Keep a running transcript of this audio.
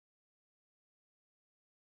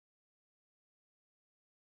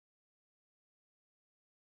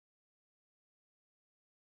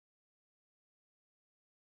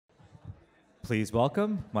Please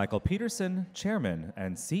welcome Michael Peterson, Chairman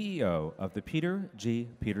and CEO of the Peter G.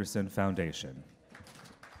 Peterson Foundation.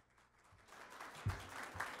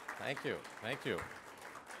 Thank you. Thank you.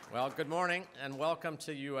 Well, good morning and welcome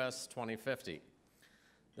to US 2050.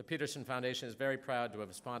 The Peterson Foundation is very proud to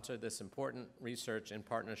have sponsored this important research in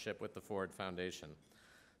partnership with the Ford Foundation.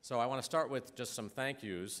 So I want to start with just some thank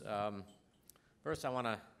yous. First, I want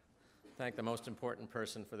to thank the most important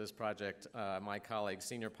person for this project, my colleague,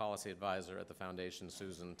 Senior Policy Advisor at the Foundation,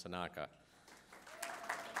 Susan Tanaka.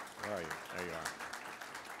 Where are you? There you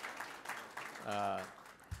are.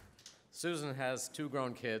 Susan has 2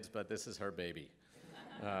 grown kids, but this is her baby.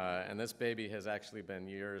 And this baby has actually been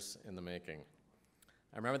years in the making.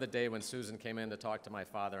 I remember the day when Susan came in to talk to my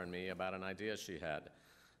father and me about an idea she had.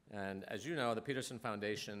 And as you know, the Peterson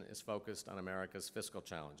Foundation is focused on America's fiscal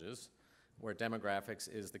challenges, where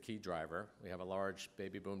demographics is the key driver. We have a large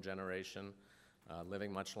baby boom generation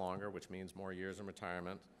living much longer, which means more years in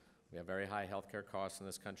retirement. We have very high healthcare costs in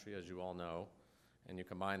this country, as you all know. And you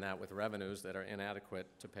combine that with revenues that are inadequate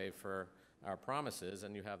to pay for our promises,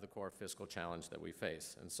 and you have the core fiscal challenge that we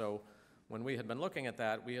face. And so when we had been looking at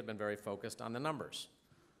that, we had been very focused on the numbers.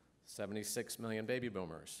 76 million baby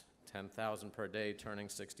boomers, 10,000 per day turning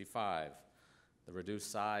 65, the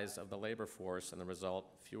reduced size of the labor force, and the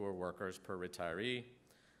result, fewer workers per retiree,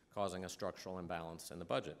 causing a structural imbalance in the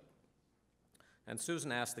budget. And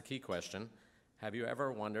Susan asked the key question, have you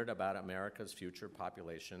ever wondered about America's future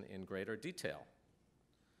population in greater detail?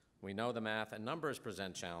 We know the math and numbers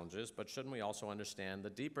present challenges, but shouldn't we also understand the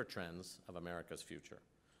deeper trends of America's future?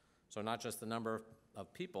 So not just the number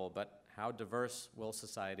of people, but how diverse will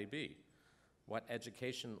society be? What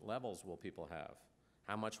education levels will people have?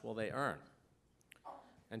 How much will they earn?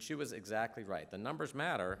 And she was exactly right. The numbers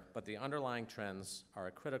matter, but the underlying trends are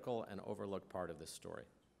a critical and overlooked part of this story.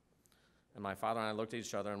 And my father and I looked at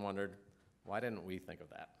each other and wondered, why didn't we think of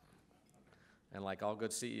that? And like all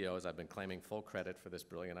good CEOs, I've been claiming full credit for this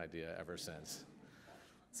brilliant idea ever since.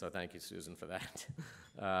 So thank you, Susan, for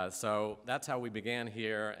that. So that's how we began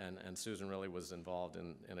here, and Susan really was involved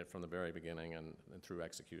in it from the very beginning and through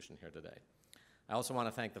execution here today. I also want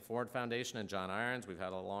to thank the Ford Foundation and John Irons. We've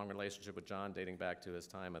had a long relationship with John dating back to his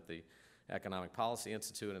time at the Economic Policy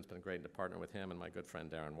Institute, and it's been great to partner with him and my good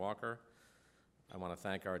friend Darren Walker. I want to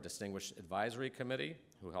thank our distinguished advisory committee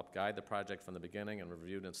who helped guide the project from the beginning and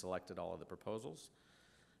reviewed and selected all of the proposals.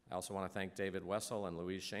 I also want to thank David Wessel and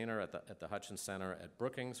Louise Shaner at the Hutchins Center at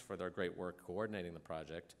Brookings for their great work coordinating the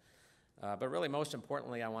project. But really, most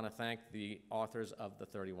importantly, I want to thank the authors of the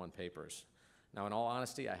 31 papers. Now, in all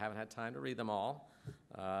honesty, I haven't had time to read them all.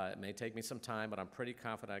 It may take me some time, but I'm pretty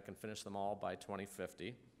confident I can finish them all by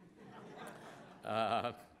 2050.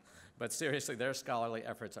 But seriously, their scholarly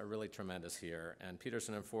efforts are really tremendous here. And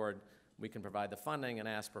Peterson and Ford, we can provide the funding and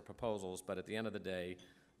ask for proposals, but at the end of the day,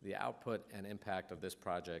 the output and impact of this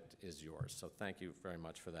project is yours. So thank you very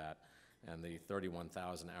much for that and the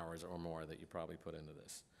 31,000 hours or more that you probably put into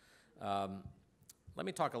this. Let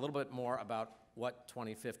me talk a little bit more about what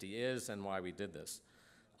 2050 is and why we did this.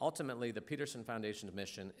 Ultimately, the Peterson Foundation's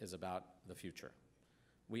mission is about the future.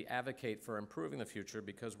 We advocate for improving the future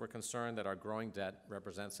because we're concerned that our growing debt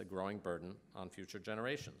represents a growing burden on future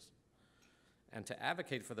generations. And to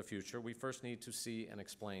advocate for the future, we first need to see and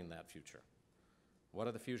explain that future. What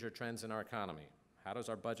are the future trends in our economy? How does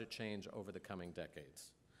our budget change over the coming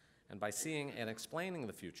decades? And by seeing and explaining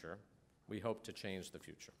the future, we hope to change the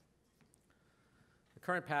future. The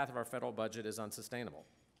current path of our federal budget is unsustainable,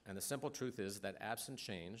 and the simple truth is that absent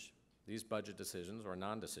change, these budget decisions or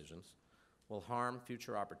non-decisions will harm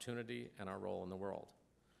future opportunity and our role in the world.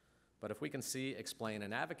 But if we can see, explain,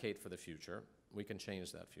 and advocate for the future, we can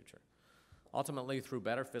change that future. Ultimately, through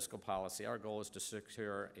better fiscal policy, our goal is to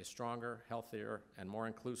secure a stronger, healthier, and more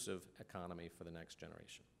inclusive economy for the next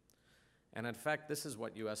generation. And in fact, this is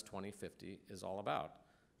what US 2050 is all about,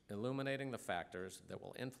 illuminating the factors that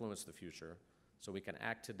will influence the future so we can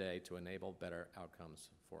act today to enable better outcomes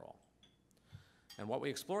for all. And what we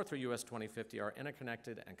explore through US 2050 are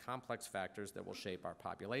interconnected and complex factors that will shape our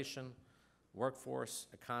population, workforce,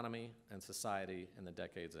 economy, and society in the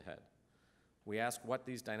decades ahead. We ask what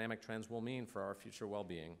these dynamic trends will mean for our future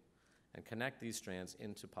well-being and connect these strands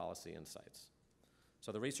into policy insights.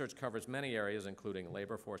 So the research covers many areas, including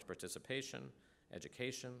labor force participation,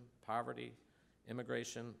 education, poverty,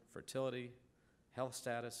 immigration, fertility, health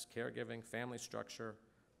status, caregiving, family structure,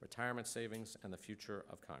 retirement savings, and the future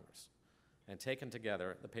of Congress. And taken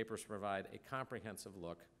together, the papers provide a comprehensive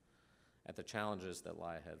look at the challenges that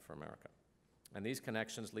lie ahead for America. And these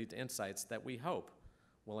connections lead to insights that we hope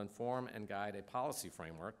will inform and guide a policy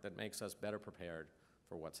framework that makes us better prepared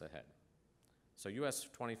for what's ahead. So US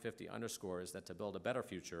 2050 underscores that to build a better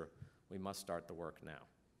future, we must start the work now.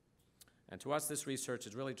 And to us, this research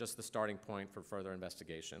is really just the starting point for further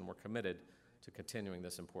investigation. We're committed to continuing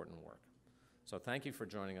this important work. So thank you for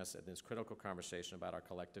joining us in this critical conversation about our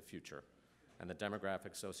collective future and the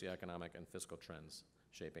demographic, socioeconomic, and fiscal trends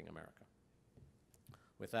shaping America.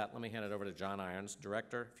 With that, let me hand it over to John Irons,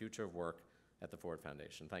 Director, Future of Work at the Ford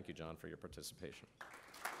Foundation. Thank you, John, for your participation.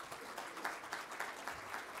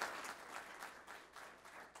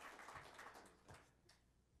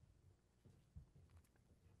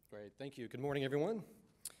 Great, thank you. Good morning, everyone.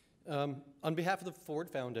 On behalf of the Ford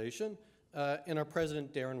Foundation and our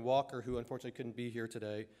president, Darren Walker, who unfortunately couldn't be here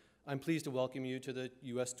today, I'm pleased to welcome you to the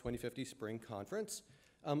US 2050 Spring Conference.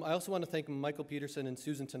 I also want to thank Michael Peterson and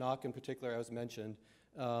Susan Tanaka in particular, as mentioned,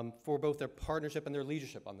 for both their partnership and their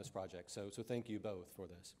leadership on this project. So thank you both for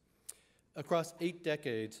this. Across 8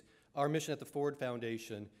 decades, our mission at the Ford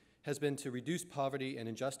Foundation has been to reduce poverty and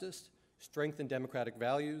injustice, strengthen democratic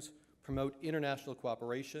values, promote international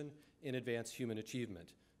cooperation, and advance human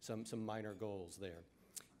achievement. Some minor goals there.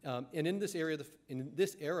 And in this era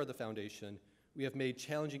of the foundation, we have made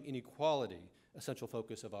challenging inequality a central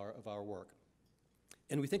focus of our work.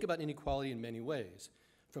 And we think about inequality in many ways,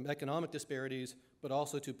 from economic disparities, but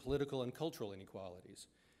also to political and cultural inequalities.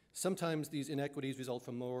 Sometimes these inequities result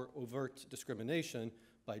from more overt discrimination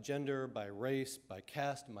by gender, by race, by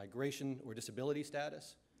caste, migration, or disability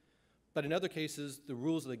status. But in other cases, the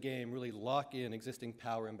rules of the game really lock in existing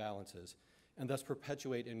power imbalances and thus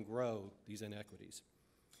perpetuate and grow these inequities.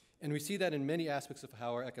 And we see that in many aspects of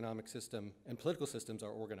how our economic system and political systems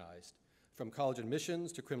are organized, from college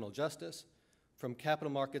admissions to criminal justice, from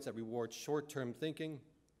capital markets that reward short-term thinking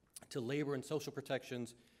to labor and social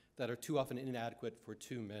protections that are too often inadequate for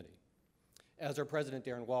too many. As our president,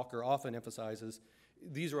 Darren Walker, often emphasizes,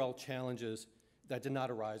 these are all challenges that did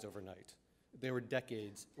not arise overnight. They were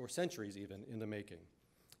decades or centuries even in the making,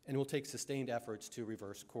 and will take sustained efforts to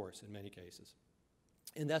reverse course in many cases.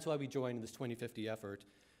 And that's why we joined this 2050 effort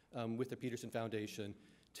with the Peterson Foundation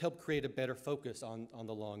to help create a better focus on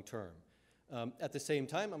the long term. At the same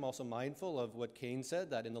time, I'm also mindful of what Keynes said,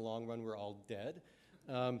 that in the long run we're all dead.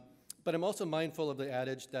 But I'm also mindful of the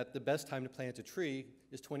adage that the best time to plant a tree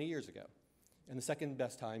is 20 years ago, and the second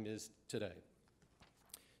best time is today.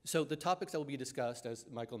 So the topics that will be discussed, as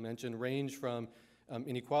Michael mentioned, range from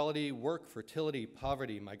inequality, work, fertility,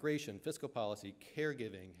 poverty, migration, fiscal policy,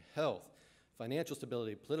 caregiving, health, financial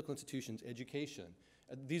stability, political institutions, education.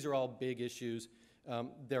 These are all big issues.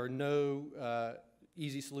 There are no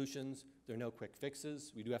easy solutions. There are no quick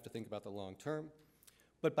fixes. We do have to think about the long term.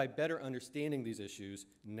 But by better understanding these issues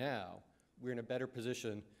now, we're in a better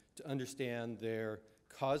position to understand their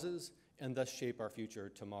causes and thus shape our future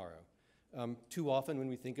tomorrow. Too often when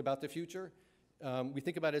we think about the future, we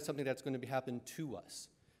think about it as something that's going to happen to us,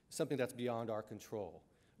 something that's beyond our control.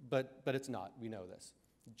 But it's not. We know this.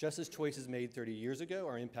 Just as choices made 30 years ago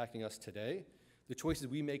are impacting us today, the choices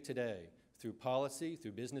we make today through policy,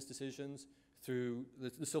 through business decisions, through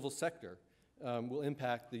the civil sector will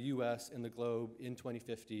impact the US and the globe in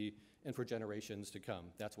 2050 and for generations to come.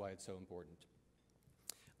 That's why it's so important.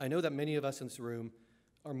 I know that many of us in this room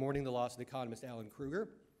are mourning the loss of the economist Alan Kruger.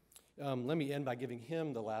 Let me end by giving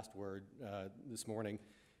him the last word this morning.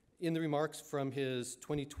 In the remarks from his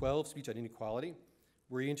 2012 speech on inequality,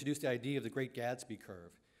 where he introduced the idea of the Great Gatsby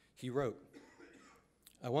curve, he wrote,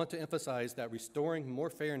 "I want to emphasize that restoring more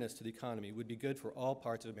fairness to the economy would be good for all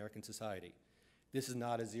parts of American society. This is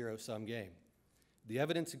not a zero-sum game. The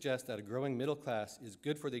evidence suggests that a growing middle class is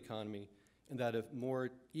good for the economy and that a more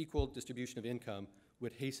equal distribution of income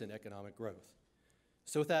would hasten economic growth."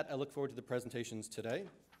 So with that, I look forward to the presentations today.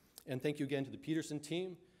 And thank you again to the Peterson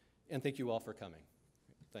team, and thank you all for coming.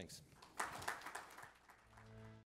 Thanks.